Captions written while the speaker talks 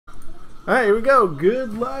All right, here we go.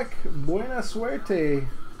 Good luck. Buena suerte.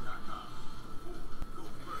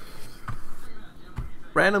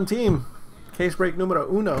 Random team. Case break numero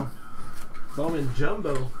uno. Bowman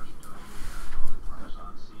Jumbo.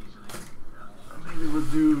 Maybe we'll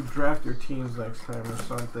do draft your teams next time or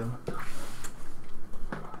something.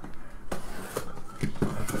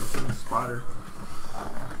 Spotter.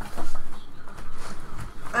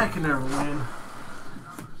 I can never win.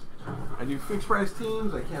 I do fixed price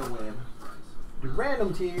teams, I can't win. Do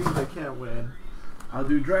random teams, I can't win. I'll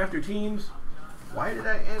do draft your teams. Why did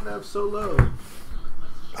I end up so low?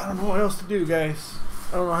 I don't know what else to do, guys.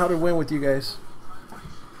 I don't know how to win with you guys.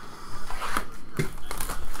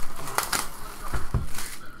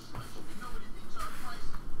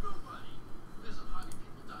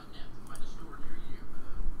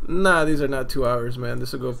 Nah, these are not 2 hours, man.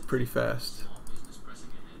 This will go pretty fast.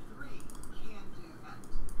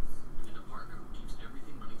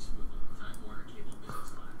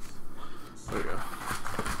 There we go.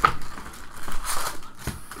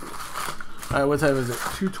 Alright, what time is it?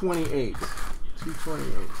 2:28.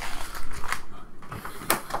 2:28.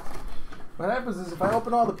 What happens is if I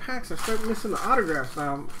open all the packs, I start missing the autographs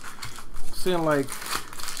now. I'm seeing like...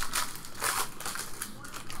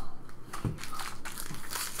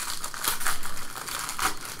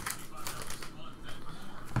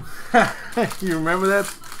 You remember that?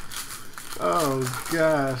 Oh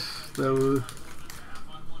gosh, that was,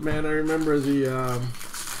 man. I remember the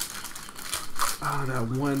that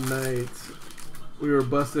one night we were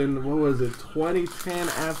busting. What was it? 2010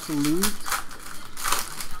 Absolute.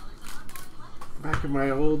 Back in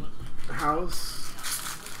my old house.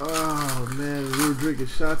 Oh man, we were drinking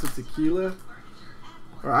shots of tequila,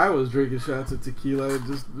 or I was drinking shots of tequila.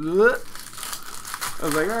 Just. I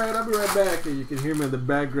was like, all right, I'll be right back, and you can hear me in the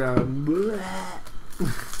background.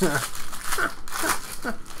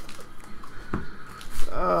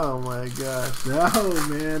 Oh my gosh! No,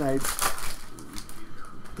 man, I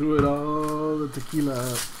threw it all the tequila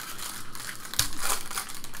up.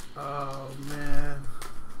 Oh man,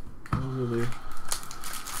 really,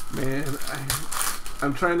 man,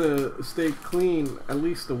 I'm trying to stay clean at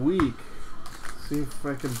least a week. See if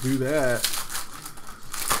I can do that.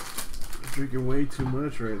 Drinking way too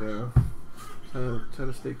much right now. Trying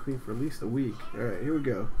to stay clean for at least a week. Alright, here we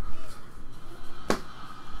go.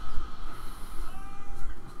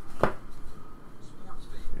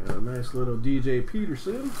 Got a nice little DJ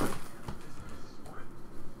Peterson.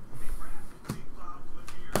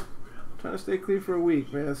 Trying to stay clean for a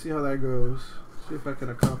week, man. See how that goes. See if I can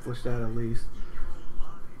accomplish that at least.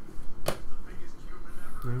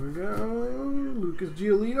 There we go. Lucas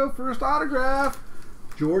Giolito, first autograph.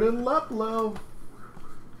 Jordan Luplow.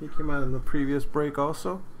 He came out in the previous break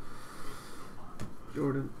also.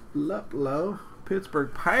 Jordan Luplow.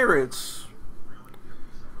 Pittsburgh Pirates.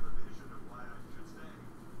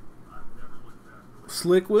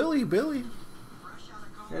 Slick Willie, Billy.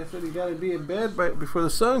 I said you gotta be in bed before the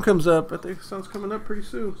sun comes up. I think the sun's coming up pretty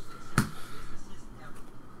soon.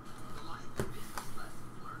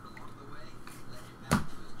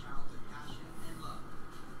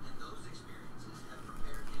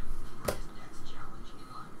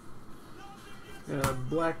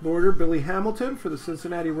 Black border, Billy Hamilton for the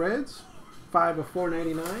Cincinnati Reds. 5 of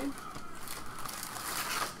 499.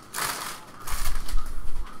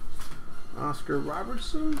 Oscar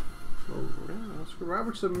Robertson. Oh, yeah, Oscar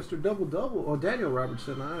Robertson, Mr. Double Double. Oh, Daniel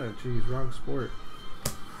Robertson. Ah, geez, wrong sport.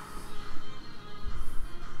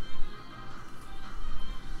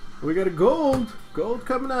 We got a gold. Gold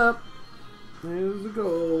coming up. There's the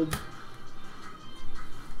gold.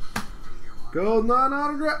 Gold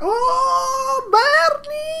non-autograph. Oh,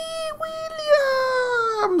 Bernie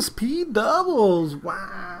Williams. P doubles.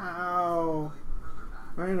 Wow.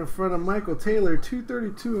 Right in front of Michael Taylor.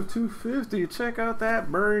 232 of 250. Check out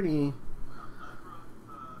that Bernie.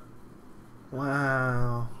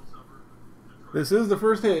 Wow. This is the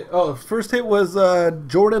first hit. Oh, first hit was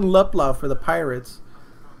Jordan Luplow for the Pirates.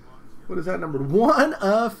 What is that number? 1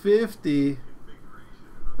 of 50.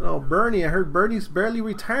 Oh, Bernie. I heard Bernie's barely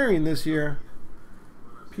retiring this year.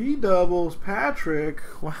 P doubles, Patrick.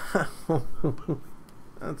 Wow.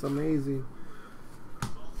 That's amazing.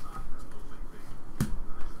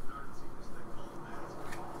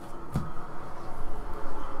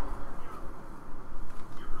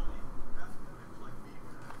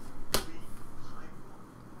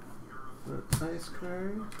 Nice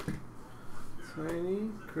card. Tiny.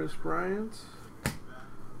 Chris Bryant.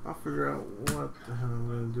 I'll figure out what the hell I'm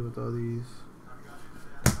going to do with all these.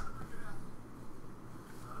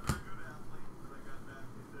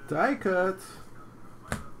 Die cut.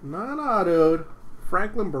 Non-autoed.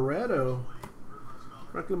 Franklin Barreto.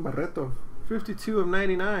 52 of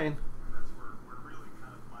 99.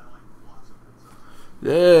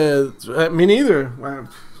 Yeah, me neither. Wow,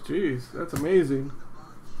 jeez, that's amazing.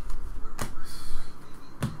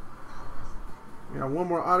 Yeah, one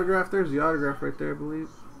more autograph. There's the autograph right there, I believe.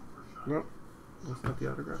 Nope, that's not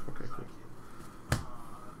the autograph. Okay, cool.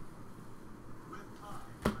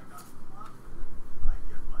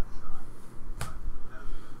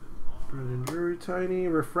 Brendan Drury, tiny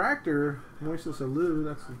refractor. Moises Alou,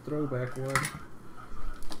 that's the throwback one.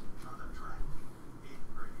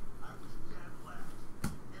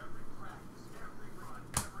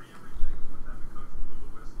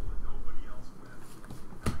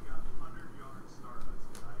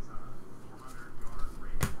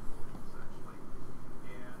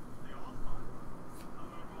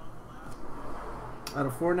 Out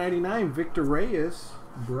of 499, Victor Reyes,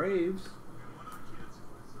 Braves.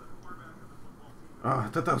 Oh, I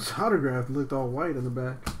thought that was autographed. It looked all white in the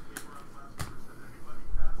back.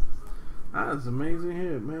 That's an amazing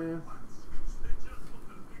hit, man.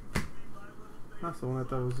 That's the one I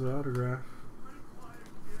thought was the autograph.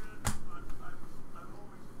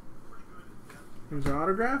 Here's an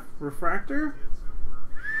autograph. Refractor.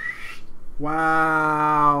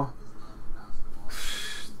 Wow.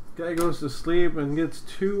 Guy goes to sleep and gets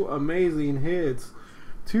 2 amazing hits.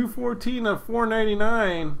 214 of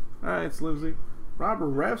 499. Alright, Slivsy.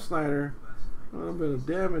 Robert Refsnyder. A little bit of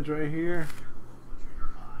damage right here.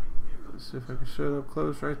 Let's see if I can show it up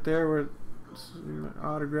close right there where it's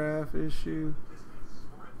autograph issue.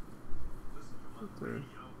 Right there.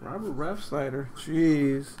 Robert Refsnyder.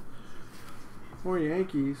 Jeez. 4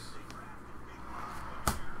 Yankees.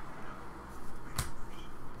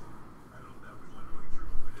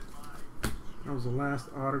 That was the last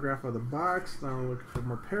autograph of the box. Now we're looking for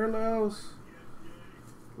more parallels.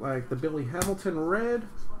 Like the Billy Hamilton red.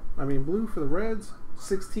 I mean blue for the Reds.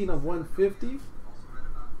 16 of 150.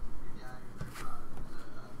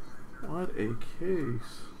 What a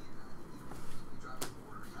case.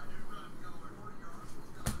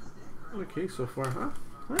 What a case so far, huh?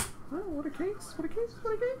 Huh? What a case. What a case.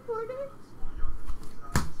 What a case. What a case.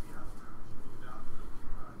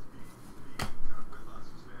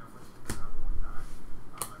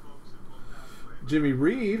 Jimmy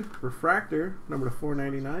Reed, refractor, number to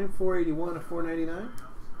 499, 481 to 499.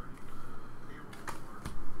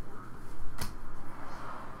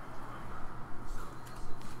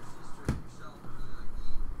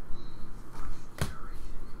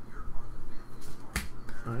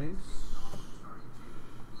 Nice.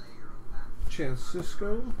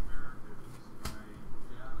 Francisco.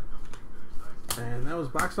 And that was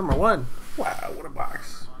box number 1. Wow, what a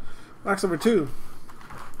box. Box number 2.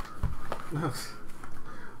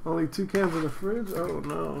 Only 2 cans in the fridge? Oh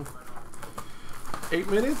no. 8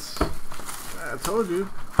 minutes? I told you.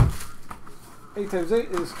 8 times 8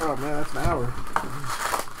 is, oh man, that's an hour.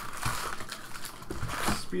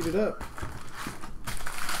 Speed it up.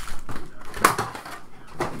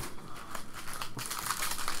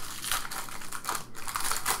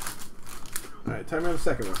 Alright, time on the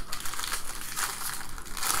second one.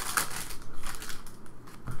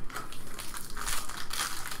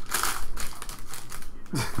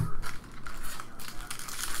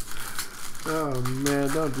 Oh man,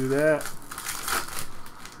 don't do that.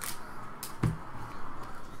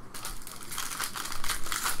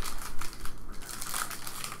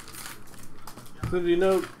 So do you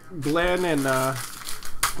know Glenn and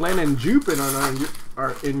Jupin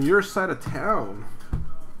are in your side of town?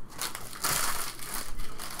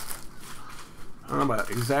 I don't know about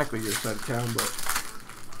exactly your side of town, but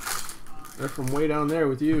they're from way down there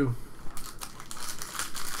with you.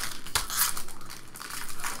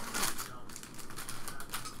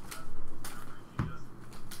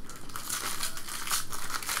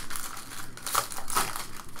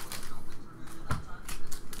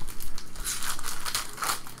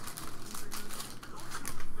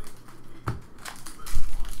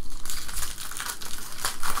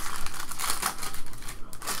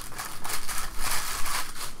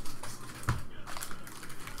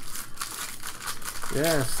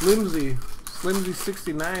 Yeah, Slimsy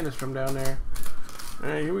 69 is from down there.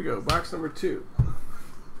 Alright, here we go. Box number 2.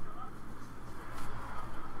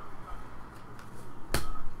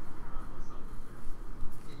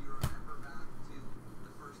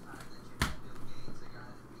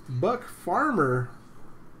 Buck Farmer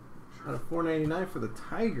out of 499 for the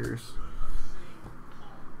Tigers.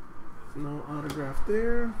 No autograph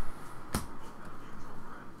there.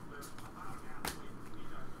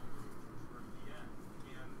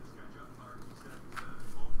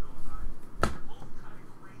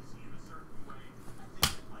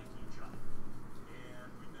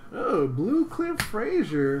 Oh, blue Cliff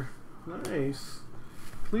Frazier. Nice.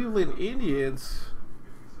 Cleveland Indians.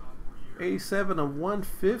 87 of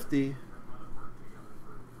 150.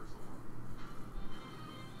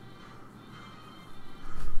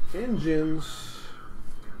 Engines.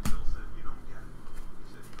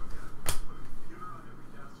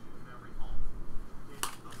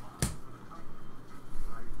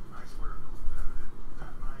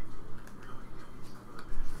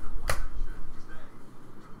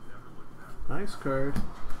 Nice card.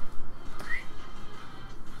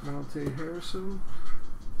 Monte Harrison.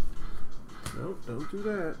 Nope, don't do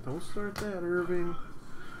that. Don't start that, Irving.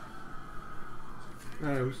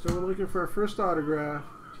 Alright, we're still looking for our first autograph.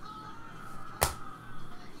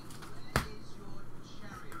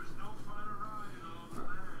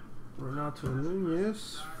 Renato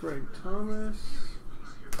Nunez, Frank Thomas.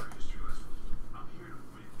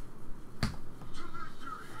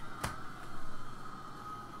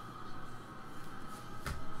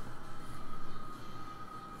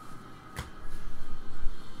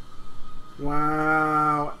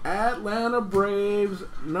 Wow, Atlanta Braves,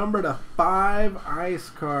 number to 5 ice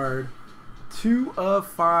card. 2 of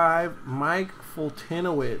 5, Mike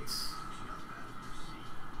Foltynewicz.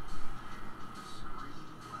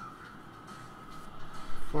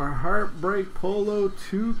 For Heartbreak Polo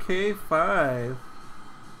 2K5.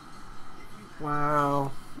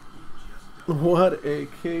 Wow. What a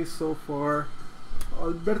case so far.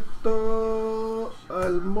 Alberto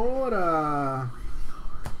Almora.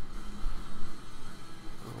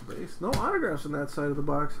 Oh, base. No autographs on that side of the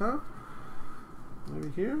box, huh?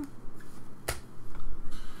 Maybe here.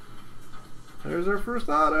 There's our first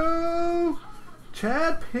auto.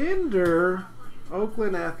 Chad Pinder,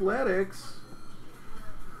 Oakland Athletics.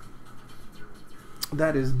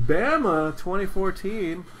 That is Bama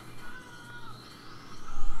 2014.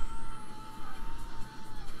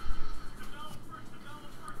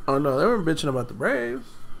 Oh no, they weren't bitching about the Braves.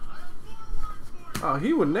 Oh,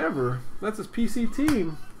 he would never. That's his PC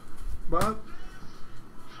team, Bob.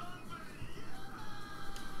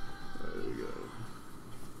 There we go.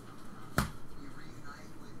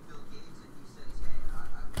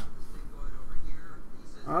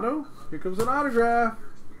 Auto. Here comes an autograph.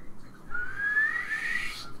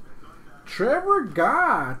 Trevor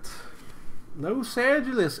Gott, Los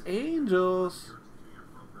Angeles Angels.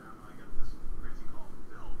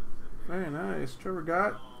 Very nice. Trevor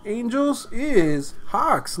Gott. Angels is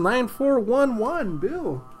Hawks 9411.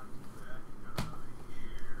 Bill.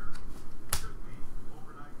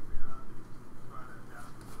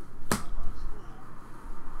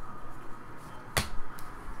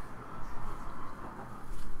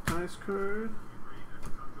 Nice card.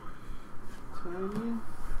 Tiny.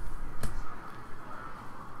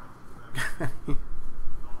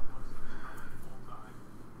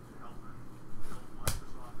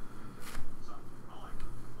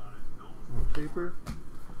 Paper.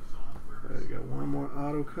 I got one more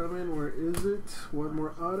auto coming. Where is it? One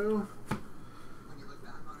more auto.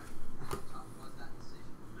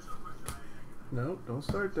 No, don't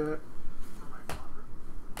start that.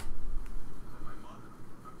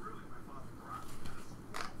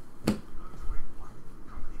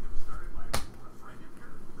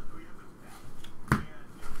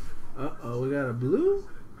 Uh-oh, we got a blue?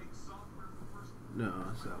 No,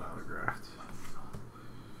 it's not autographed.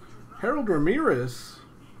 Harold Ramirez,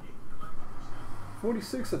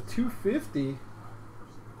 46 of 250.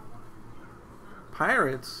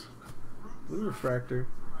 Pirates, blue refractor.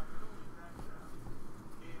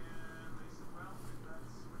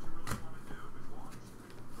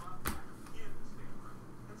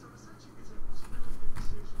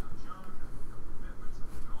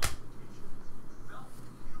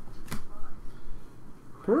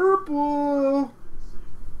 Purple,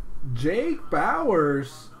 Jake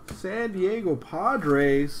Bowers, San Diego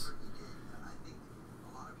Padres.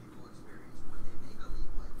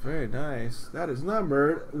 Very nice. That is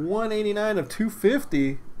numbered 189 of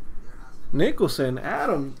 250. Nicholson,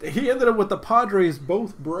 Adam. He ended up with the Padres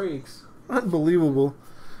both breaks. Unbelievable.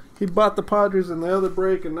 He bought the Padres in the other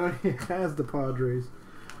break, and now he has the Padres.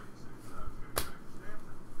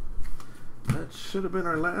 That should have been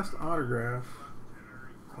our last autograph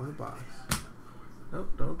on the box. Nope,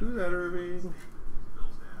 don't do that, Irving.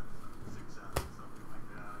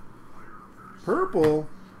 Purple,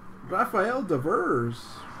 Rafael Devers,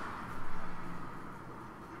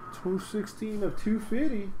 216 of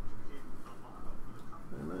 250.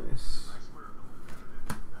 Very nice.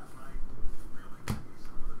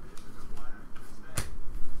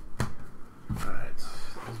 All right,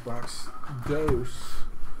 this box goes.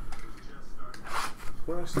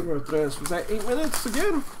 Watch number 3. Was that 8 minutes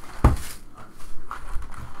again?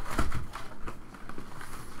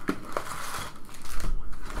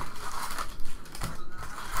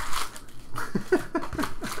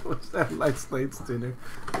 What's that? Light slates dinner.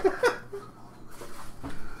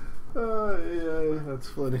 Oh, yeah, that's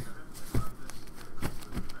funny.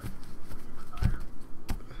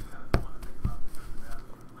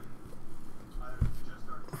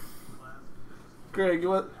 Craig,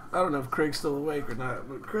 I don't know if Craig's still awake or not,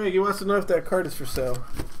 but Craig, he wants to know if that card is for sale.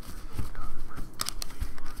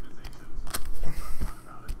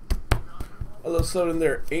 Although some of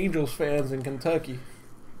their Angels fans in Kentucky.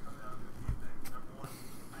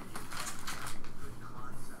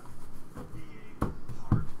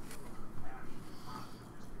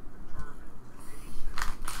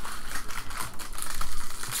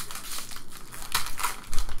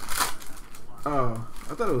 Oh,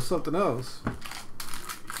 I thought it was something else.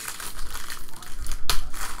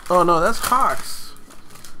 Oh no, that's Hawks.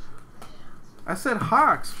 I said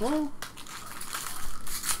Hawks, fool.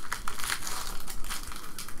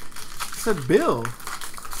 I said Bill.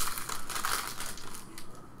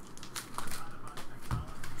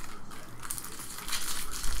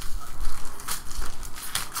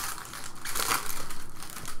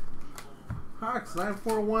 Hawks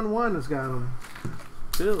 9411 has got him.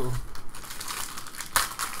 Bill.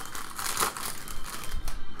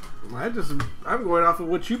 I'm going off of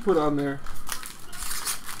what you put on there.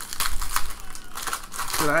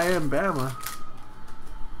 But I am Bama.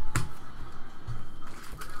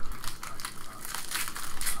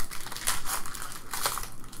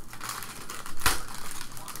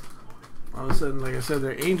 All of a sudden, like I said,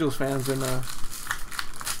 they're Angels fans in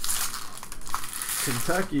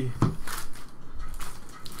Kentucky.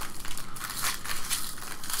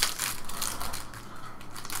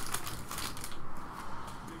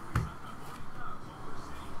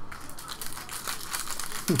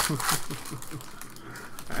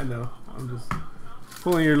 I know. I'm just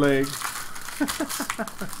pulling your leg.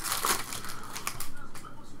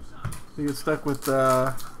 You get stuck with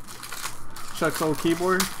Chuck's old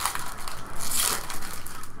keyboard.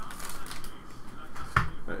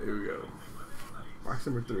 Alright, here we go. Box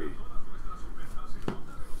number 3.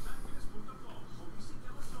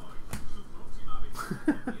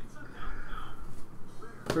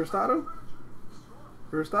 First auto?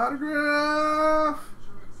 First autograph?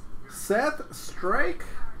 Seth Strike?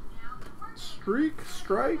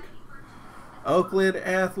 Strike? Oakland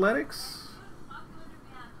Athletics.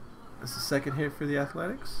 That's the second hit for the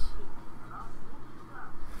Athletics.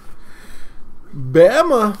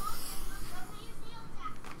 Bama.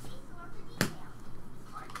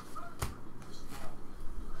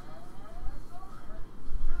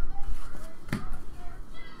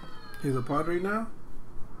 He's a Padre now.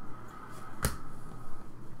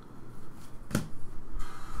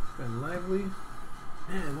 And Lively.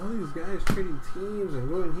 Man, all these guys trading teams and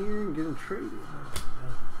going here and getting traded.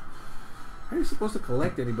 How are you supposed to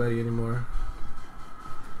collect anybody anymore?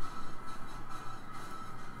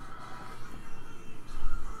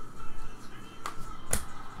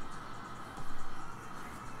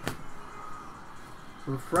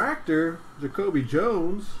 Refractor, Jacoby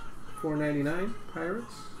Jones, $4.99,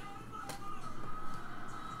 Pirates.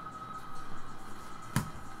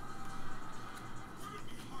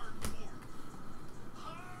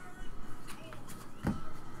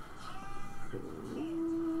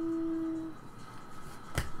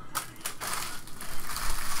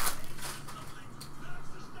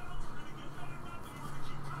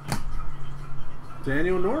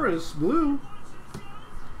 Daniel Norris, blue.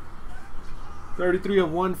 33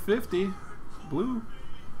 of 150, blue.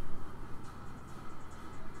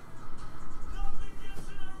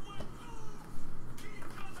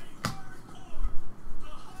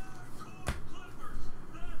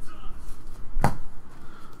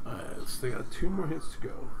 Alright, they got 2 more hits to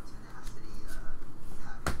go.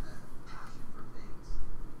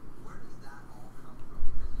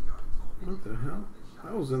 What the hell?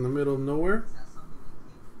 That was in the middle of nowhere.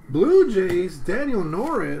 Blue Jays, Daniel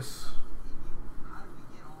Norris.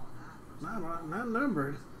 Not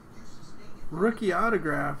numbered. Rookie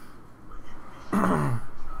autograph.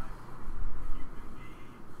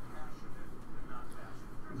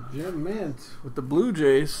 Jim Mint with the Blue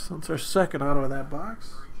Jays. That's our second auto of that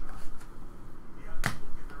box.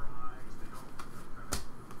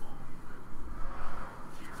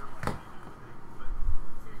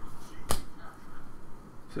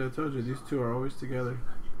 So I told you, these two are always together.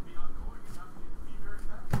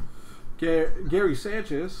 Gary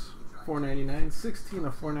Sanchez, $4.99, 16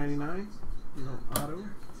 of 4.99. No auto.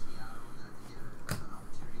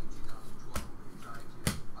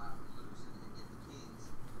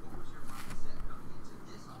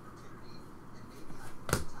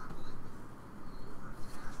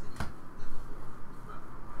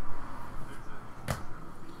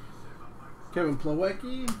 Kevin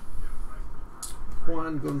Plawecki,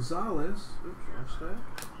 Juan Gonzalez. Oops, wrong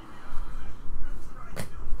stack.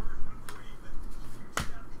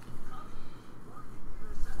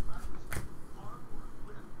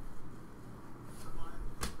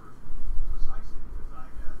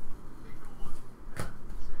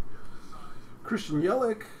 Christian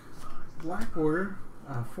Yelich, black border,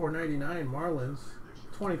 499 Marlins,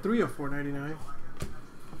 23 of 499.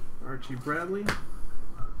 Archie Bradley.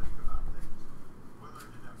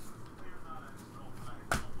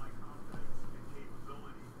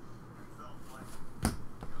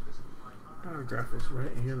 Autograph is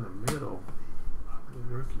right here in the middle.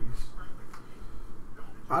 The rookies.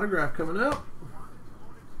 Autograph coming up.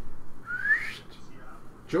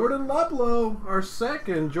 Jordan Luplow, our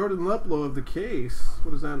second Jordan Luplow of the case.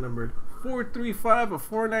 What is that numbered? 435 of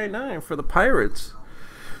 499 for the Pirates.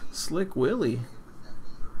 Slick Willie.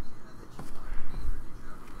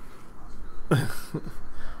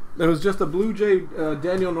 There was just a Blue Jay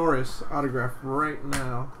Daniel Norris autograph right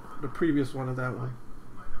now. The previous one of that one.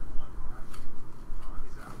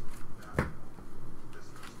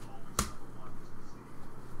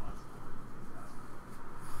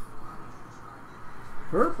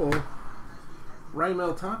 Purple,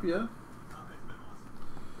 Raimel Tapia.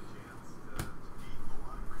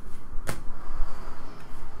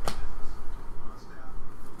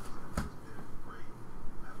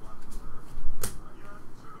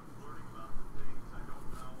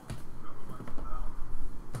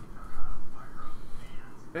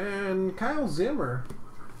 And Kyle Zimmer,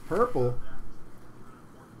 purple.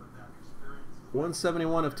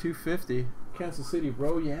 171 of 250. Kansas City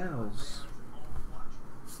Royals.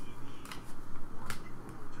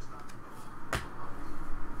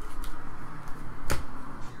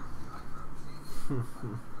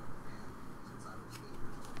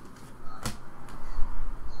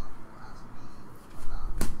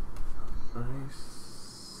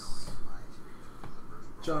 Nice.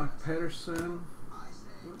 Jock Pederson.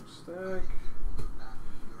 Stack.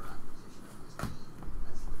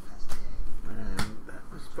 And that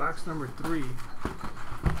was box number 3.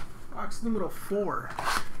 Box number 4.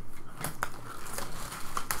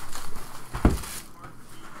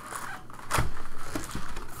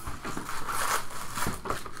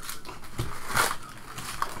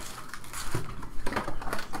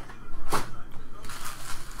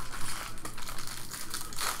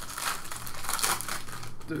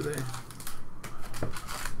 Do they?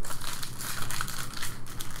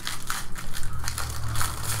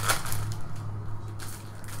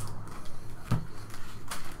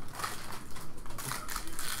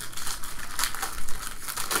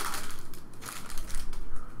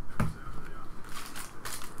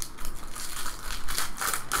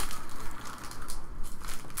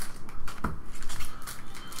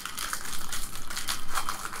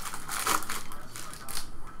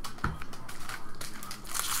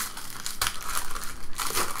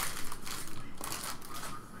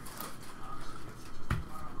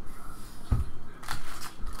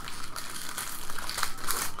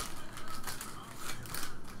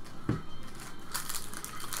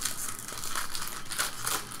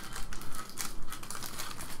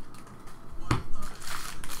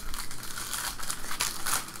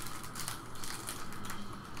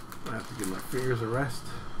 I have to give my fingers a rest.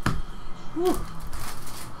 Whew.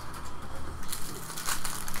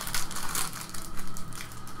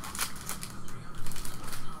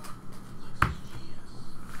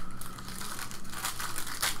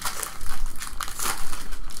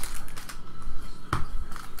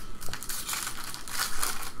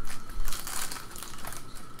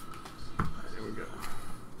 There we go.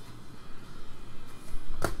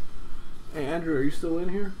 Hey Andrew, are you still in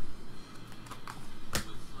here?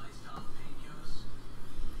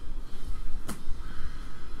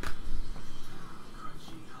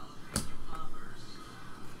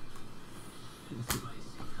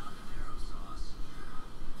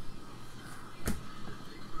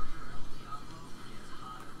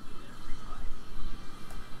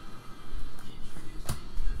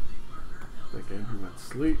 I think Andrew went to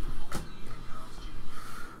sleep.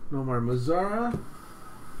 Nomar Mazara.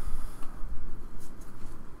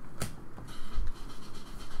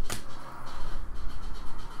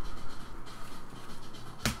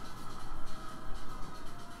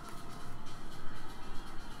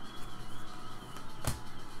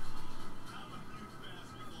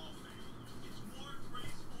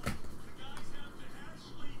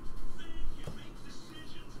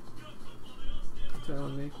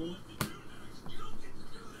 Talon Naquin.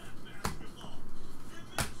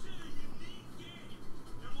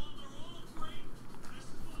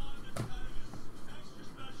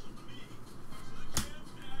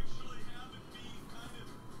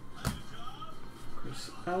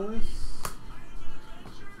 Alice.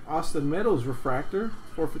 Austin Meadows refractor,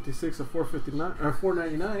 456 of 459 or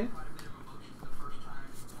 499.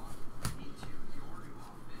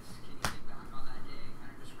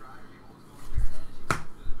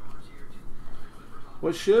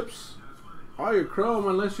 What ships? All your chrome,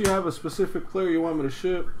 unless you have a specific player you want me to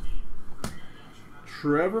ship.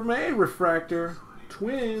 Trevor May refractor,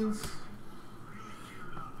 Twins.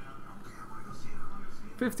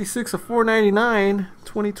 56 of 499,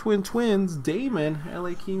 20 Twins. Damon,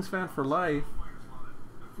 LA Kings fan for life.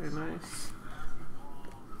 Very nice.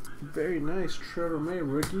 Very nice, Trevor May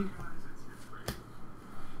rookie.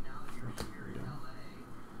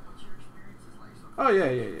 Oh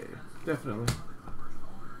yeah. Definitely.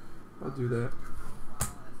 I'll do that.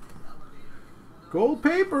 Gold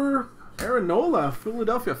paper, Aaron Nola,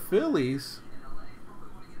 Philadelphia Phillies.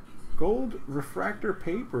 Gold refractor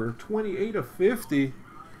paper, 28 of 50.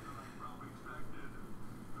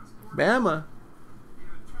 Bama.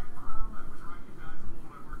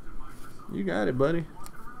 You got it, buddy.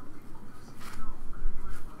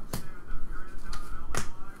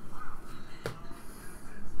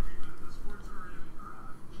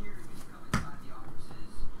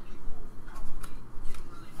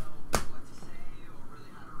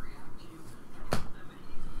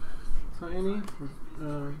 Tiny,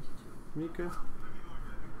 Mika,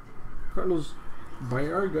 Carlos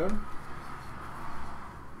Baerga.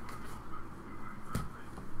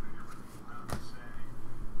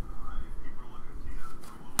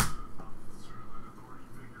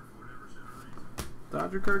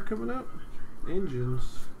 Dodger card coming up.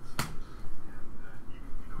 Engines.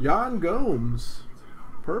 Yan Gomes,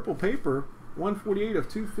 purple paper, 148 of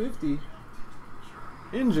 250.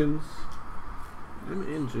 Engines. Them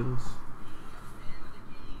engines.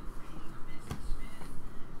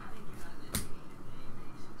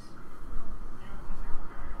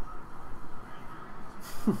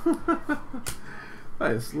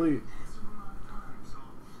 I sleep.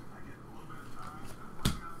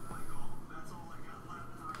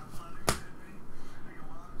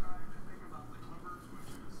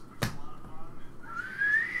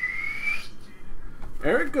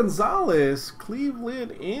 Eric Gonzalez,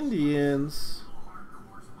 Cleveland Indians.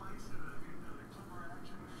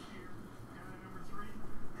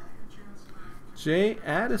 Jay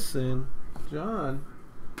Addison, John.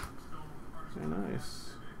 Very nice.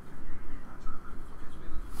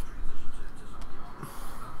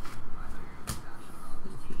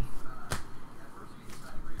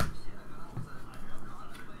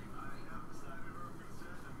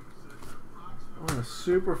 On a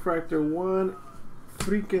super fractor one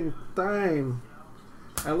freaking time.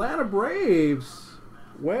 Atlanta Braves,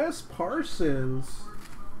 Wes Parsons.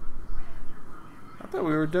 I thought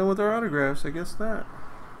we were done with our autographs. I guess not.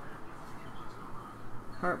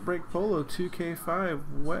 Heartbreak Polo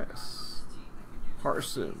 2K5 Wes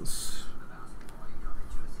Parsons.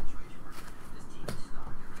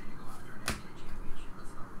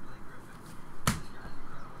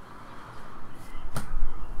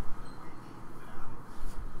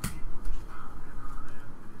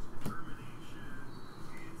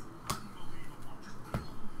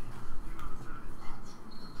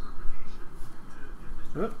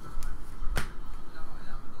 Oh.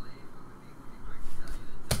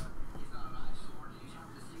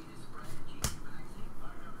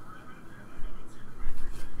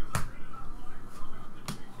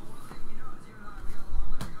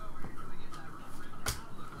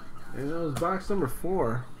 And that was box number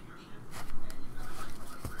 4.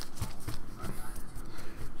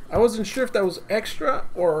 I wasn't sure if that was extra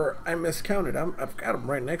or I miscounted. I've got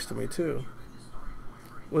them right next to me too.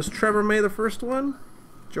 Was Trevor May the first one?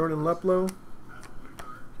 Jordan Luplow?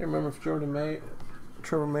 Can't remember if Trevor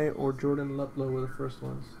May or Jordan Luplow were the first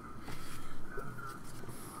ones.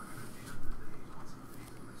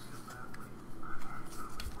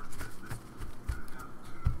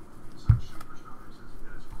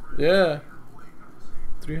 Yeah,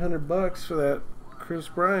 $300 for that Chris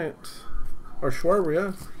Bryant or Schwarber,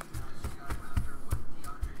 yeah.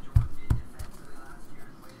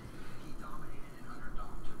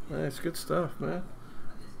 Nice, good stuff, man.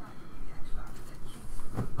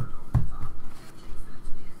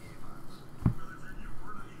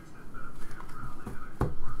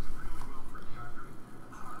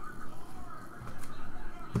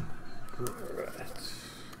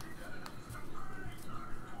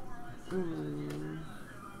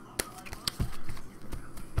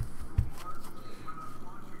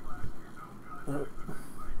 Oh,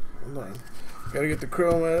 hold on. Gotta get the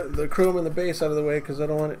chrome and the base out of the way because I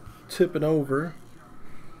don't want it tipping over.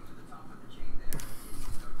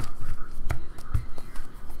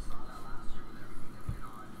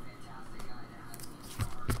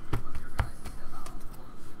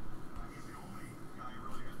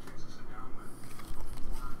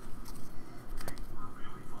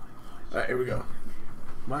 All right, here we go.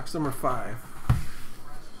 Box number 5.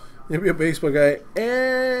 You'll be a baseball guy,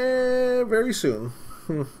 and very soon.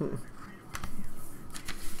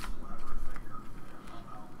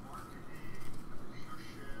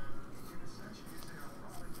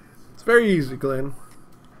 It's very easy, Glenn.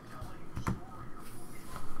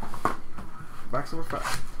 Box number 5.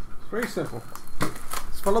 It's very simple.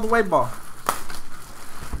 Just follow the white ball.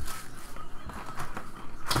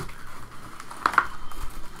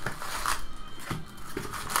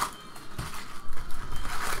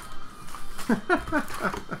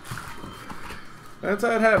 That's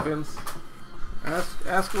how it happens.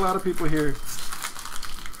 Ask a lot of people here.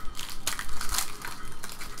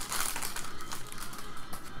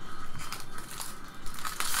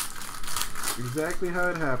 Exactly how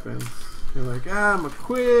it happens. You're like, I'm gonna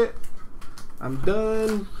quit. I'm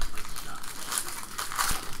done.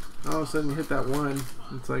 All of a sudden you hit that one.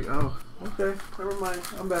 It's like, oh, okay, never mind.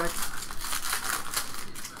 I'm back.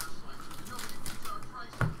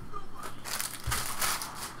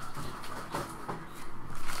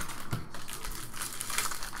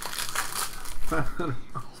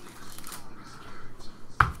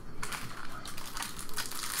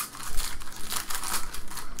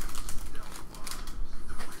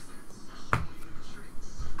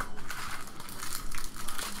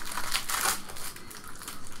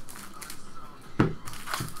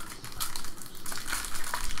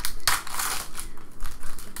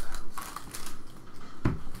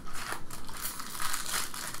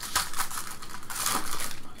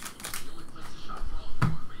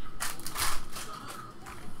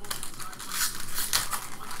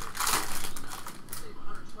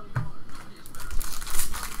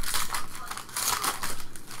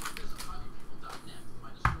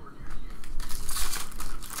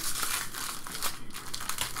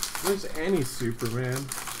 There's any Superman.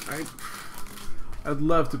 I'd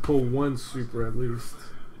love to pull one super at least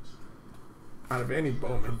out of any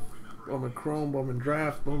Bowman. Bowman Chrome, Bowman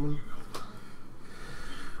Draft, Bowman.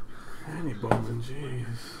 Any Bowman, jeez.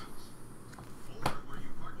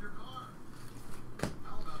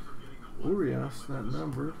 Urias, not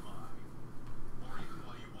numbered.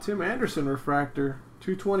 Tim Anderson refractor,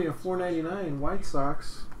 220 of 499, White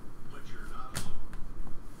Sox.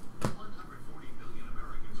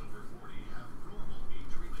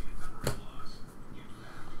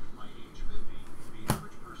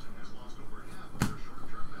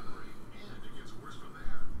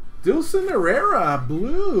 Dilson Herrera,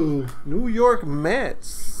 blue, New York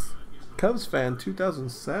Mets, Cubs fan,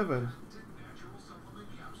 2007.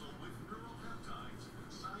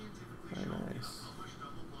 Very nice.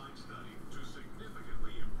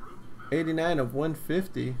 89 of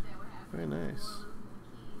 150. Very nice.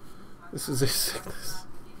 This is a sickness.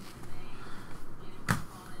 How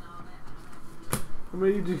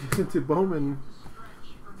many did you get into Bowman?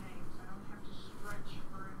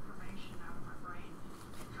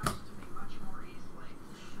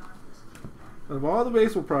 Out of all the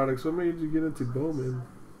baseball products, what made you get into Bowman?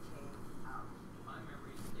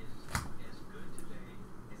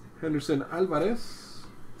 Henderson Alvarez,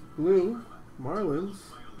 blue, Marlins.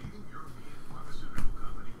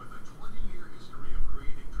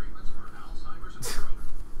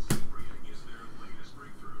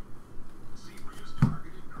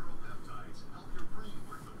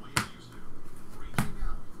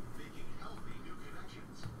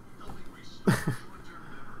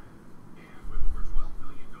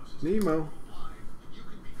 Nemo.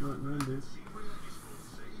 Not numbered.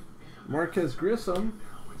 Marquez Grissom.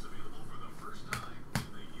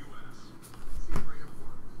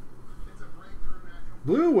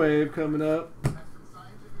 Blue Wave coming up.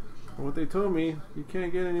 From what they told me, you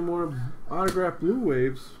can't get any more autographed Blue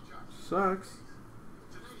Waves. Sucks.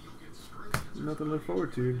 Nothing to look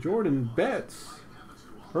forward to. Jordan Betts.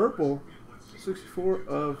 Purple. 64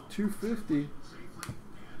 of 250.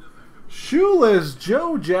 Shoeless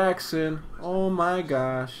Joe Jackson. Oh my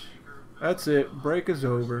gosh. That's it. Break is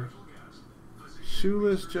over.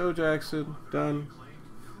 Shoeless Joe Jackson. Done.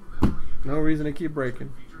 No reason to keep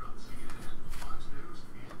breaking.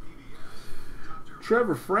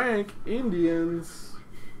 Trevor Frank. Indians.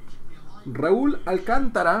 Raul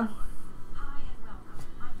Alcantara.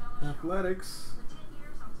 Athletics.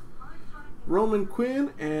 Roman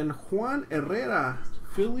Quinn and Juan Herrera.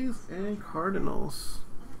 Phillies and Cardinals.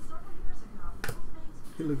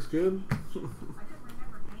 He looks good.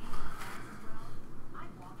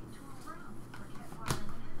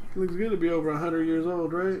 He looks good to be over 100 years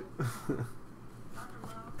old, right?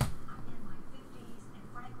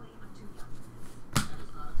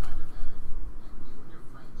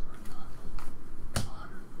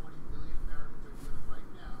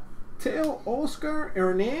 Mateo Oscar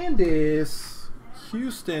Hernandez,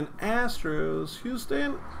 Houston Astros.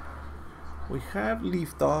 Houston, we have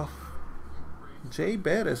liftoff. Jay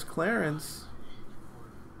Bettis, Clarence.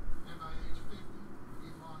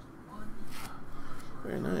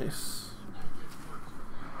 Very nice.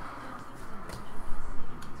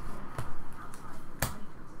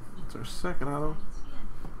 It's our second auto.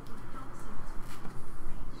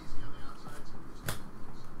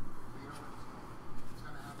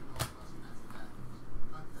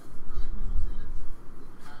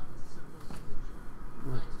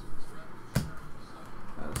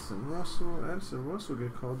 Addison Russell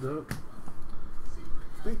get called up.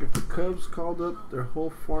 I think if the Cubs called up their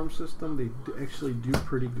whole farm system, they actually do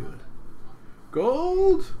pretty good.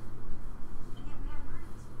 Gold!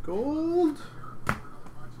 Gold!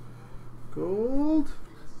 Gold!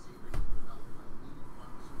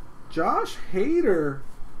 Josh Hader,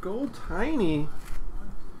 gold tiny.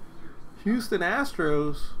 Houston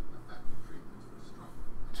Astros.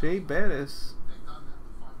 Jay Bettis.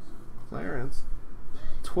 Clarence.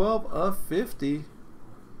 12 of 50.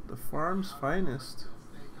 The farm's finest.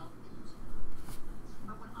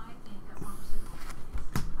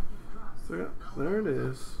 So, there it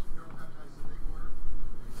is.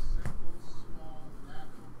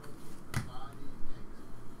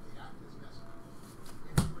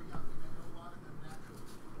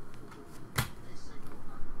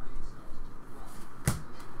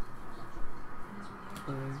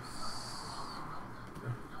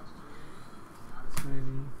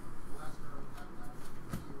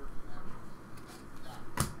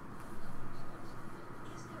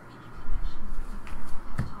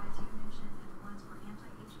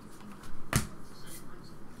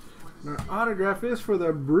 Our autograph is for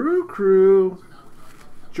the Brew Crew,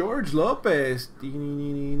 George Lopez.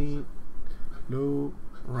 No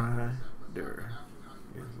rider.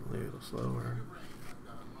 It's a little slower.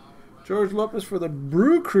 George Lopez for the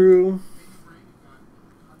Brew Crew.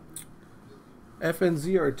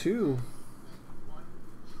 FNZR2.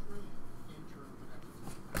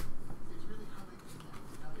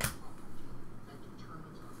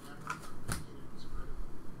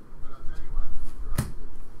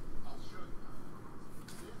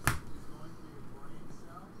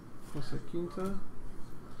 Quinta,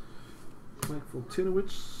 Mike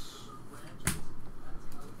Fultinowicz,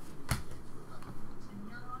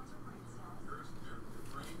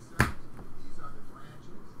 I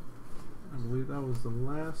believe that was the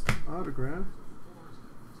last autograph.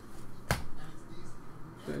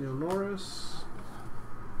 Daniel Norris.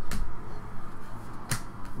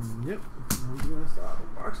 Yep, last auto.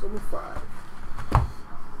 Box number 5.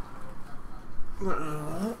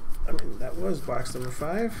 I mean, that was box number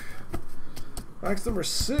 5. Box number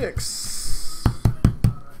 6.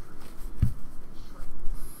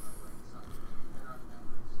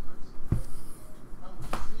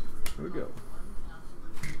 Here we go.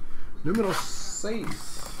 Número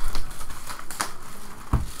 6.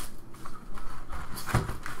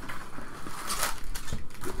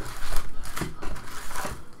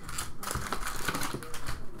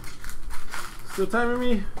 Still timing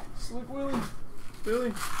me? Slick Willie?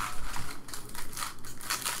 Billy?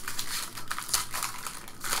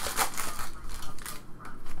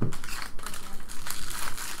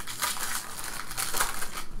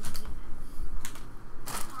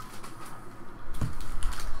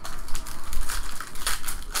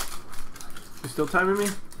 You still timing me?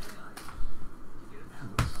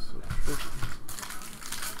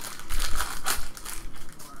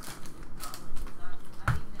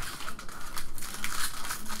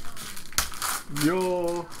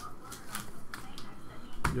 Yo,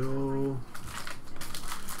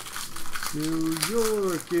 New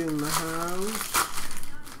York in the house.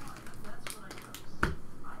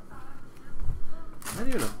 Not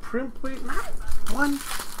even a print plate, not one.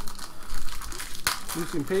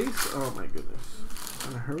 Losing pace. Oh my goodness!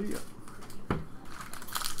 Gotta hurry up.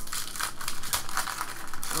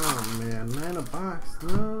 Oh man, 9 a box.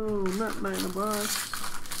 No, not 9 a box.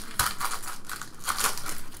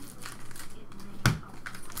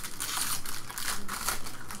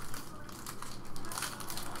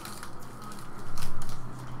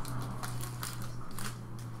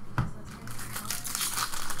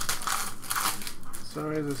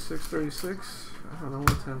 Sunrise is 6:36. I don't know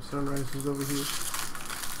what time sunrise is over here.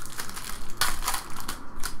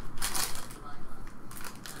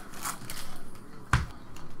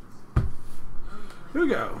 Here we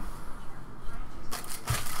go.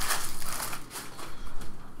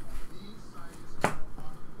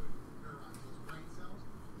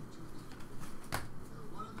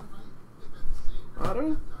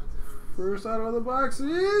 Auto. First auto of the box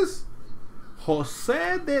is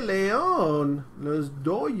Jose de Leon, los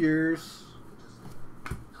Dodgers.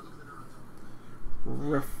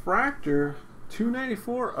 Refractor,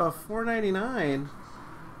 294 of 499.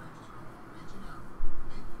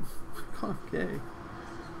 Okay.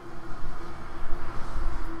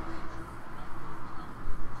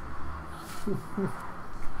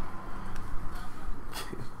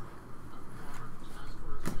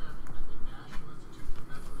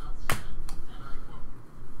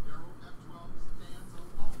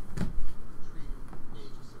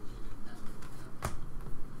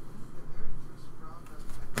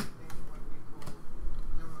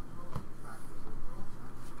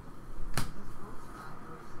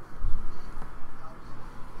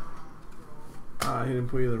 He didn't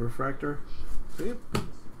put you the refractor. See?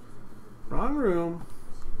 Wrong room.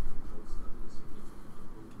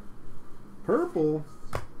 Purple.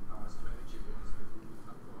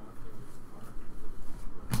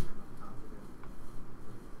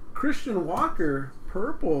 Christian Walker,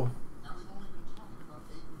 purple.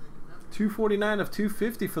 249 of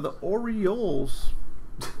 250 for the Orioles.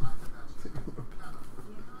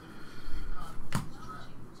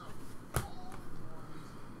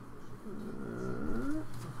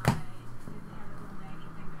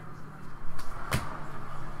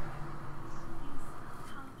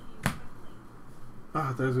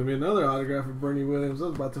 Oh, there's gonna be another autograph of Bernie Williams. I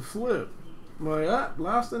was about to flip. I'm like, ah,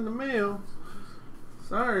 lost in the mail.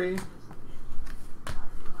 Sorry.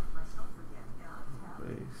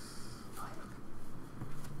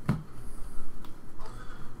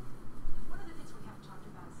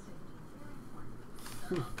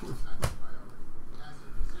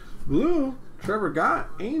 Blue, Trevor Gott,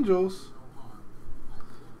 Angels.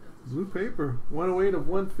 Blue paper, 108 of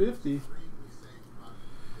 150.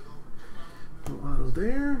 Auto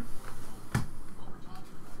there.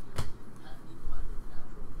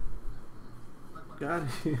 Got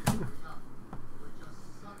it.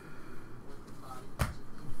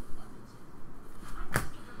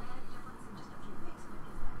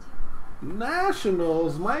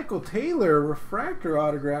 Nationals, Michael Taylor, refractor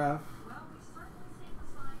autograph.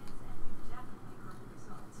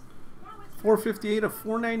 458 of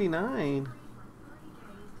 499.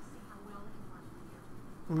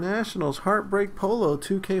 Nationals, Heartbreak Polo,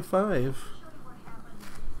 2K5.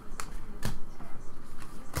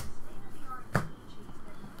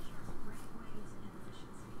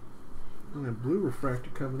 And a blue refractor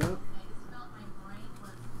coming up.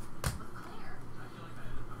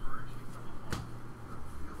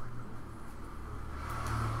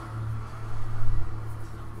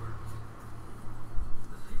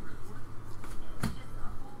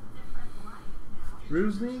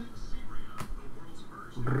 Rusney,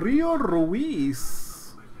 Rio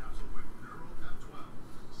Ruiz.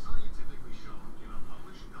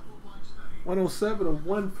 $107 of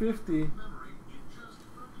 150.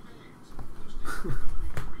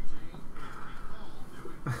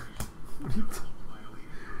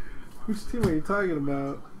 Which team are you talking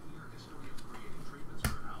about?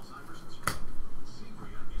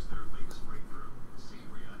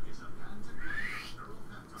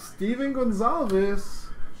 Steven Gonzalez,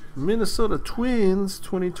 Minnesota Twins,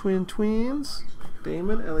 20 Twins.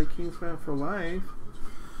 Damon, LA Kings fan for life.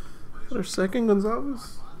 Our second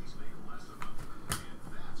Gonzalez.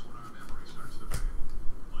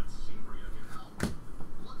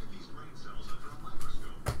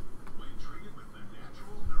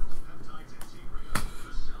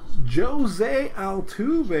 Jose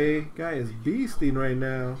Altuve, guy is beasting right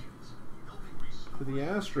now for the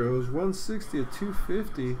Astros. 160 of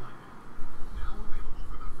 250.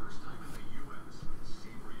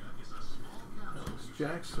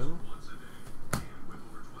 Jackson.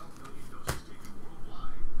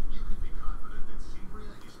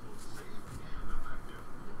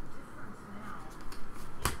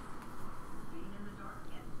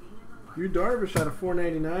 Yu Darvish out of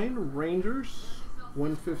 499. Rangers,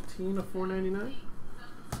 115 of 499.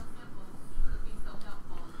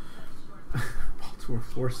 Baltimore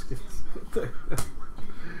foreskins. What the hell?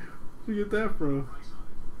 Where'd you get that from?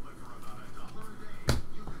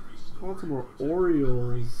 Baltimore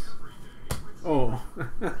Orioles. Oh,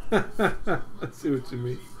 I see what you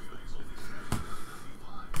mean.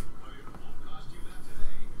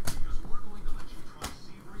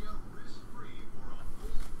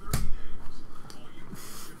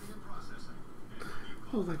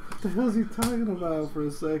 I was like, what the hell is he talking about for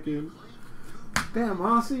a second? Damn,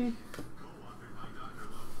 Aussie.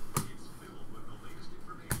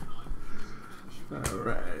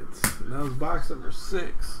 Alright, that was box number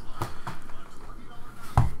 6.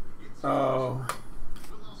 Oh.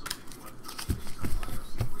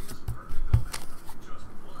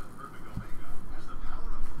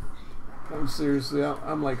 Seriously,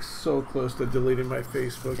 I'm like so close to deleting my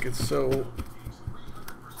Facebook. It's so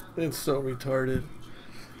retarded.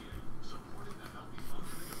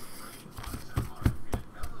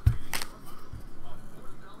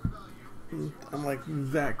 I'm like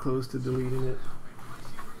that close to deleting it.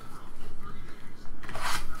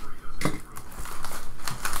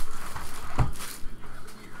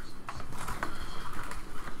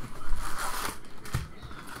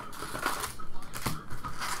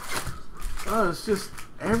 Oh, it's just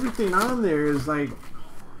everything on there is like,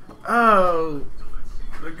 oh,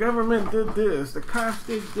 the government did this, the cops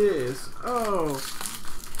did this, oh,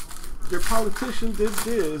 your politician did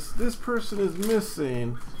this person is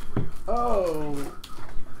missing, oh,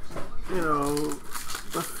 you know,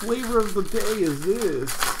 the flavor of the day is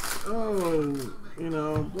this, oh, you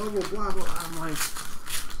know, blah, blah, blah, blah. I'm like,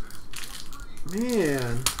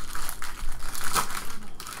 man.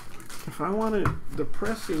 If I wanted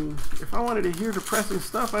to hear depressing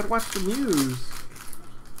stuff, I'd watch the news.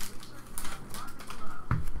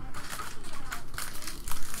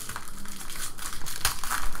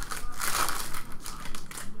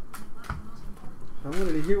 If I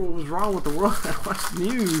wanted to hear what was wrong with the world, I'd watch the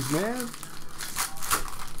news, man.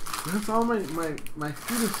 That's all my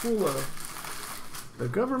feed is full of. The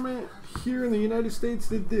government here in the United States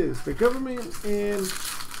did this. The government in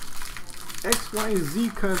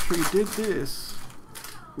XYZ country did this.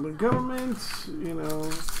 The government, you know,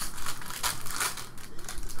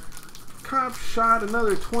 cops shot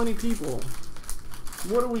another 20 people.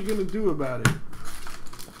 What are we gonna do about it?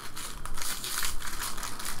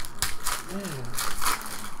 Man.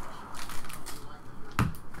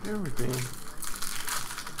 Everything.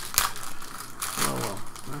 Oh well,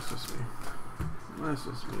 that's just me. That's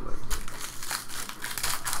just me, like.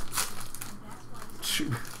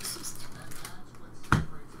 Shoot.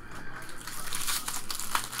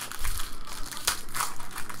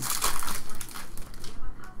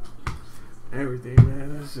 Everything,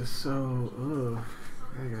 man. That's just so. Ugh.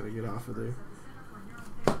 I gotta get off of there.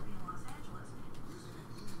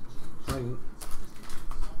 Like,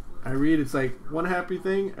 I read, it's like one happy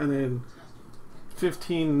thing and then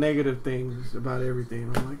 15 negative things about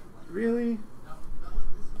everything. I'm like, really?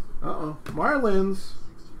 Uh-oh. Marlins.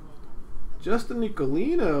 Justin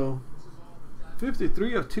Nicolino.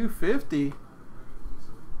 53 of 250.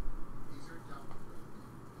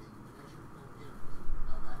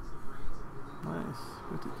 Nice.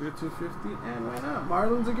 53 of 250. And why not?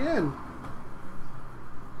 Marlins again.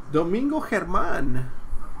 Domingo Germán.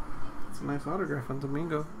 That's a nice autograph on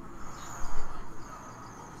Domingo.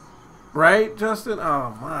 Right, Justin?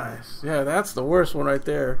 Oh, nice. Yeah, that's the worst one right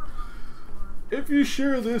there. If you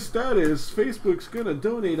share this status, Facebook's going to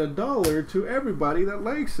donate $1 to everybody that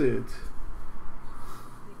likes it.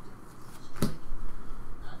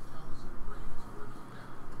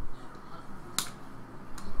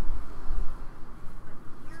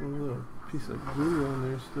 Some little piece of glue on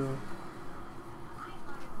there still.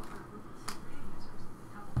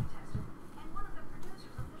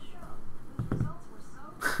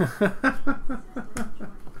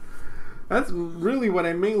 That's really what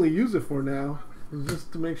I mainly use it for now,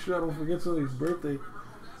 just to make sure I don't forget somebody's birthday.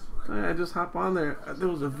 I just hop on there. There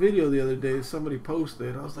was a video the other day somebody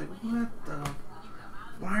posted. I was like, what the?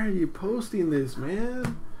 Why are you posting this,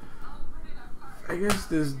 man? I guess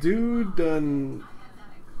this dude done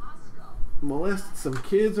molested some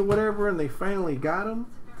kids or whatever, and they finally got him,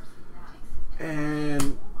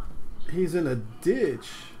 and he's in a ditch.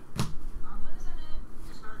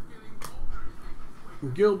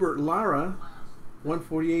 Gilbert Lara,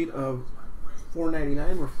 148 of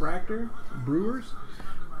 499 refractor, Brewers.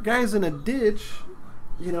 Guy's in a ditch,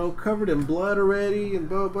 you know, covered in blood already and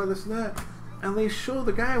blah blah this and that. And they show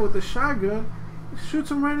the guy with the shotgun, shoots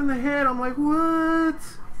him right in the head. I'm like, what?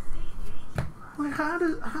 Like,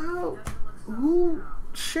 who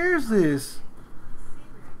shares this?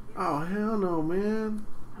 Oh hell no, man.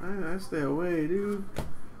 I stay away, dude.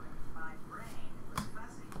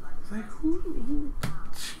 Like, who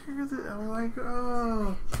shares it? I'm like,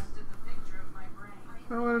 oh.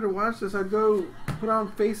 If I wanted to watch this, I'd go put on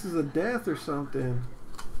Faces of Death or something.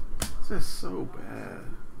 It's just so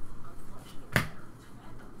bad.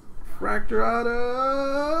 Fractor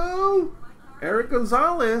Auto. Eric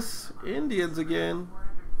Gonzalez. Indians again.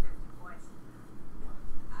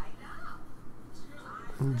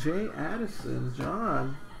 Jay Addison.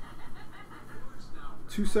 John.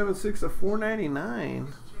 276 of 499.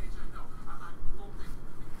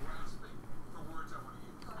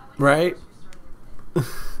 Right?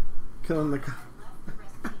 Killing the.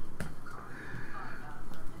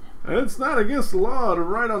 It's not against the law to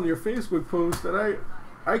write on your Facebook post that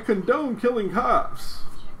I condone killing cops.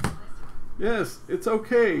 Yes, it's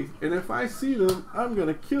okay. And if I see them, I'm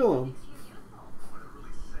gonna kill them.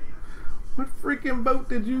 What freaking boat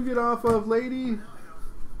did you get off of, lady?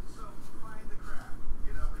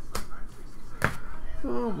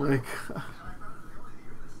 Oh my god.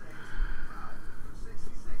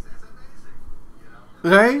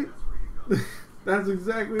 Right? That's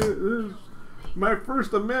exactly it. My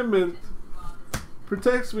First Amendment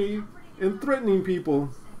protects me in threatening people.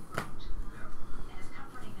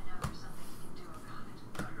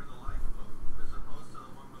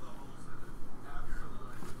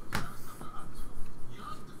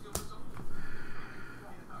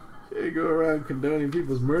 You go around condoning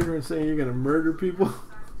people's murder and saying you're going to murder people.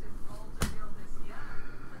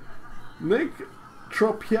 Nick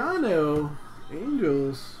Tropiano,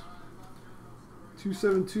 Angels,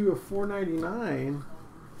 272 of 499.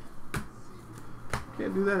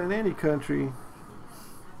 Can't do that in any country.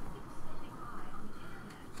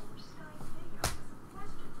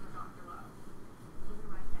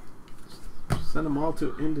 Send them all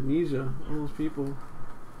to Indonesia, all those people.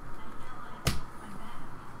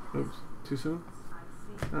 Oops, too soon.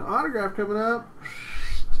 An autograph coming up.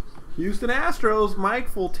 Houston Astros, Mike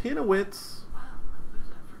Fultinowitz.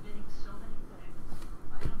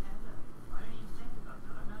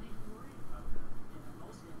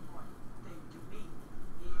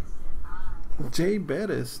 Jay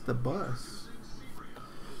Bettis, the bus.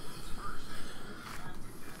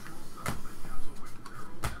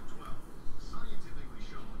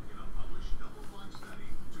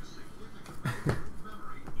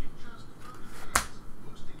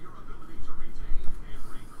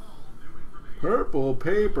 Purple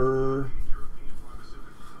paper.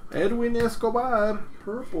 Edwin Escobar,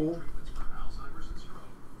 purple.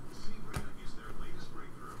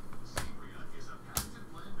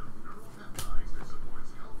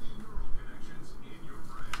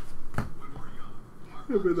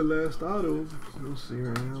 It'll be the last auto. We'll see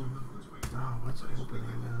right now. Oh, what's open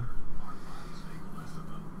right now?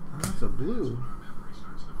 Oh, that's a blue.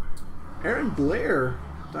 Aaron Blair,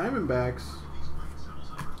 Diamondbacks.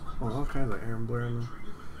 Oh, all kinds of Aaron Blair in there.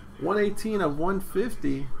 118 of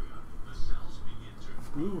 150.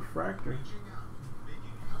 Blue refractor.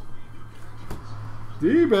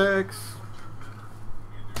 D-backs.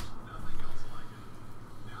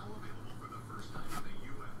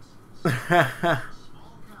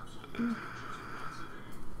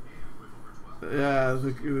 Yeah,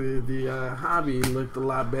 the hobby looked a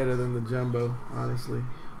lot better than the jumbo, honestly,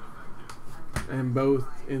 in both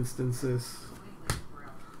instances.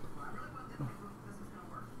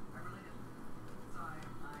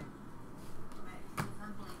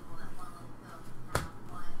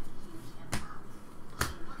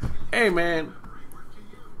 Hey man,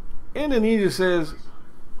 Indonesia says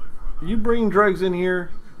you bring drugs in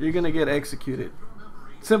here, you're gonna get executed.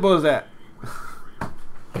 Simple as that.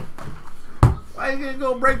 Why are you gonna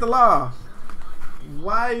go break the law?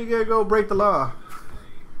 Why are you gonna go break the law?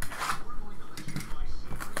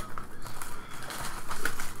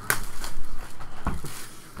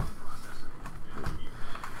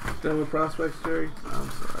 Done with prospects, Jerry? I'm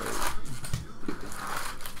sorry.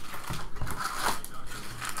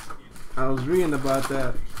 I was reading about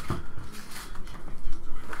that.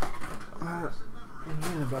 I was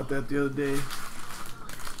reading about that the other day.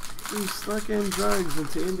 We snuck in drugs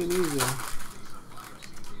into Indonesia.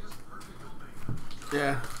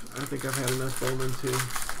 Yeah, I think I've had enough Bowman too.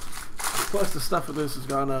 Plus the stuff of this has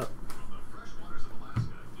gone up.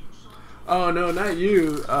 Oh no, not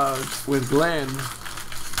you, with Glenn.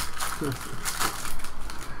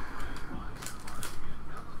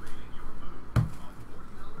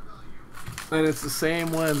 And it's the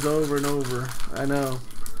same ones over and over. I know.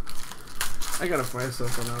 I gotta find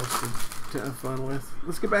something else to have fun with.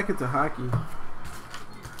 Let's get back into hockey.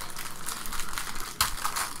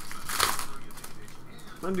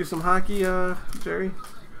 Wanna do some hockey, Jerry?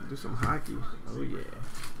 Do some hockey. Oh yeah.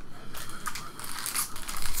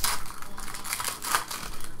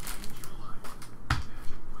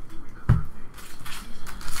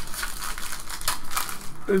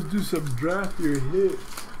 Let's do some draft your hit.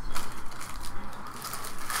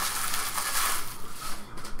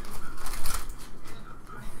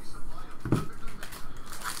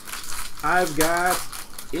 I've got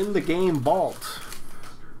in the game vault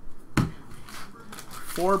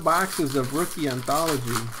 4 boxes of rookie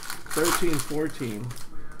anthology 13-14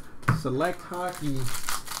 select hockey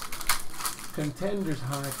contenders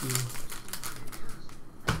hockey.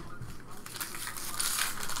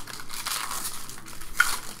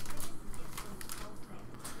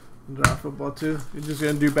 Draft football too. You're just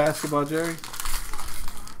gonna do basketball, Jerry?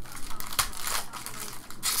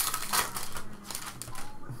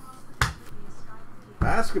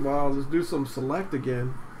 basketball. Let's do some select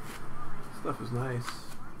again. Stuff is nice.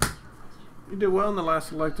 You did well in the last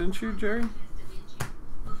select, didn't you, Jerry?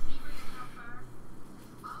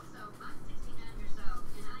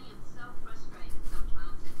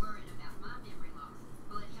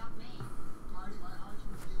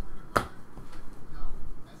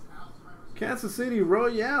 Kansas City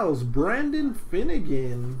Royals, Brandon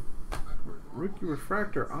Finnegan. Rookie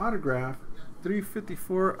refractor autograph,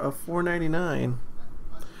 354 of 499.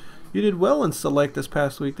 You did well in select this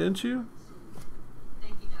past week, didn't you?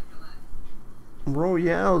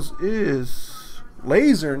 Royals is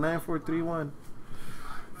Laser 9431.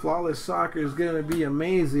 Flawless Soccer is going to be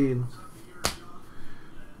amazing.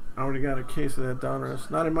 I already got a case of that Donruss.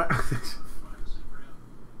 Not in my...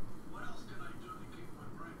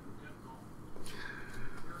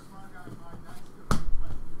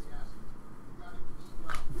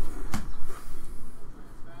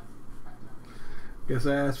 Guess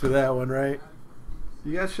I asked for that one, right?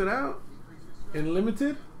 You got shut out? In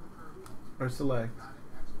limited? Or select?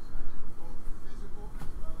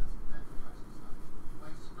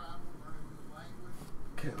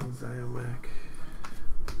 Kenton Ziomac.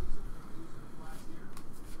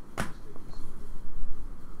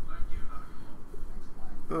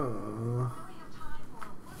 Oh.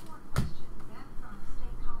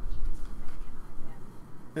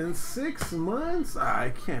 In 6 months? Ah,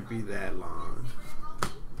 it can't be that long.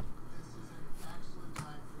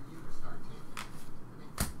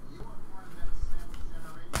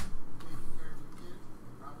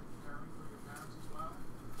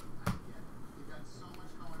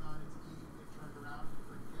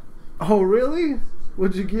 Oh, really?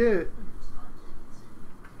 What'd you get?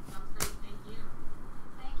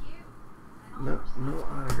 No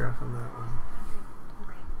autograph on that one.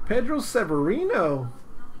 Pedro Severino.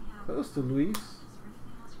 Close to Luis.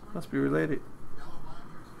 Must be related.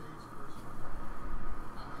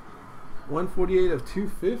 148 of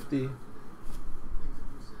 250.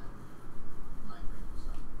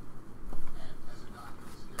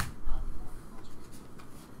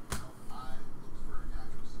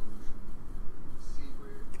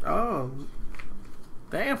 Oh,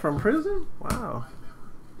 damn, from prison? Wow.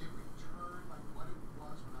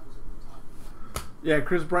 Yeah,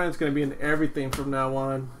 Chris Bryant's going to be in everything from now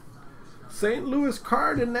on. St. Louis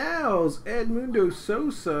Cardinals, Edmundo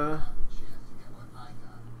Sosa.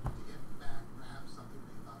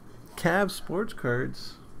 Cavs sports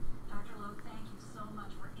cards.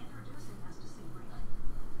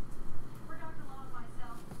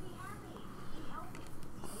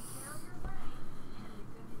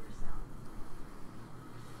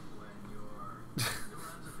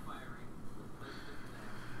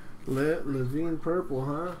 Levine purple,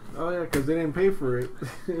 huh? Oh yeah, because they didn't pay for it.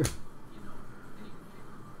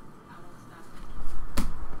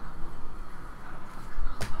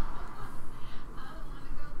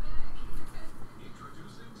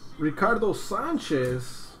 Ricardo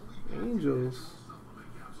Sanchez, Angels.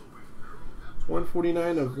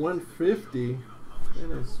 149 of 150.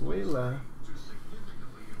 Venezuela.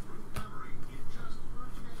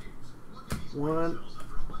 One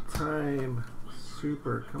time.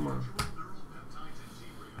 Super, come on.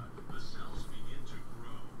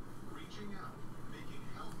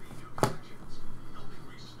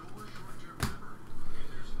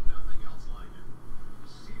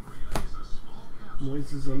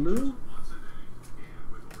 Moises Alou.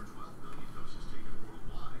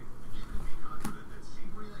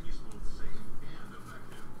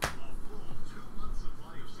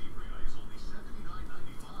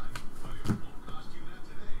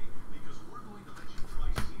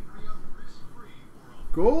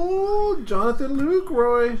 Gold, Jonathan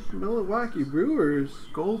Lucroy, Milwaukee Brewers.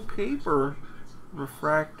 Gold paper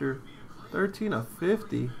refractor, 13 of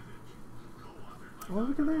 50. Oh,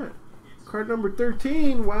 look at that. Card number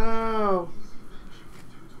 13. Wow.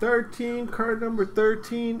 13, card number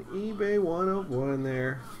 13. eBay 101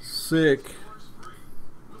 there. Sick.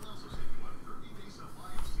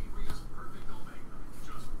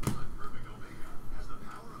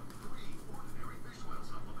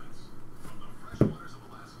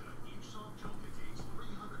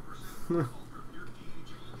 I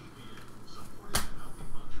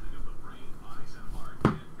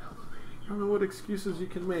don't know what excuses you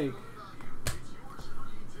can make.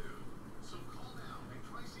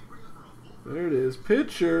 There it is.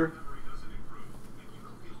 Pitcher.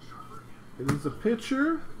 It is a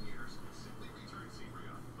pitcher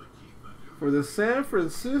for the San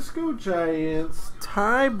Francisco Giants.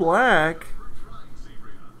 Ty Black.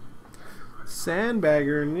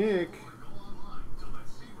 Sandbagger Nick.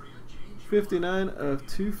 59 of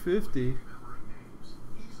 250.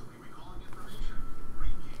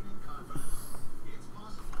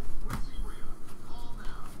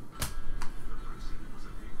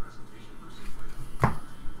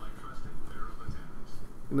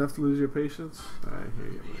 Enough to lose your patience? I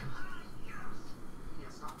hear you, man.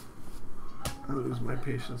 I lose my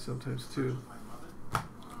patience sometimes too.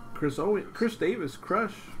 Chris Davis,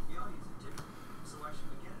 crush.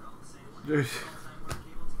 There's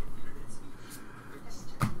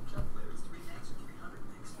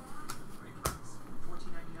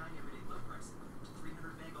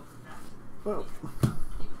oh.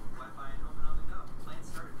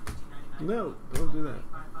 No, don't do that.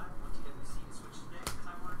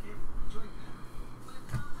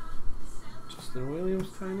 Justin Williams,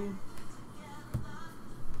 tiny.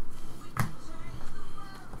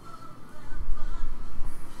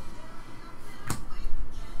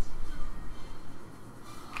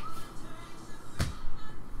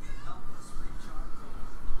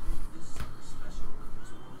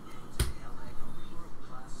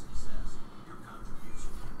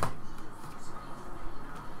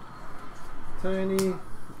 Tiny,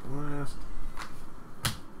 last,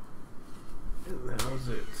 and that was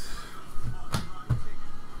it.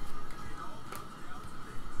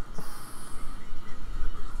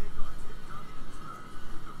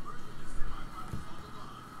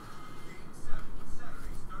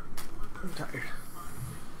 I'm tired.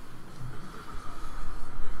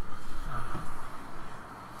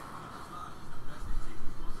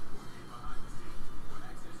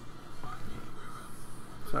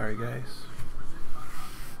 Sorry, guys.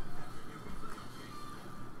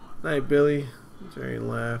 Night, Billy. Jerry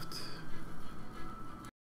left.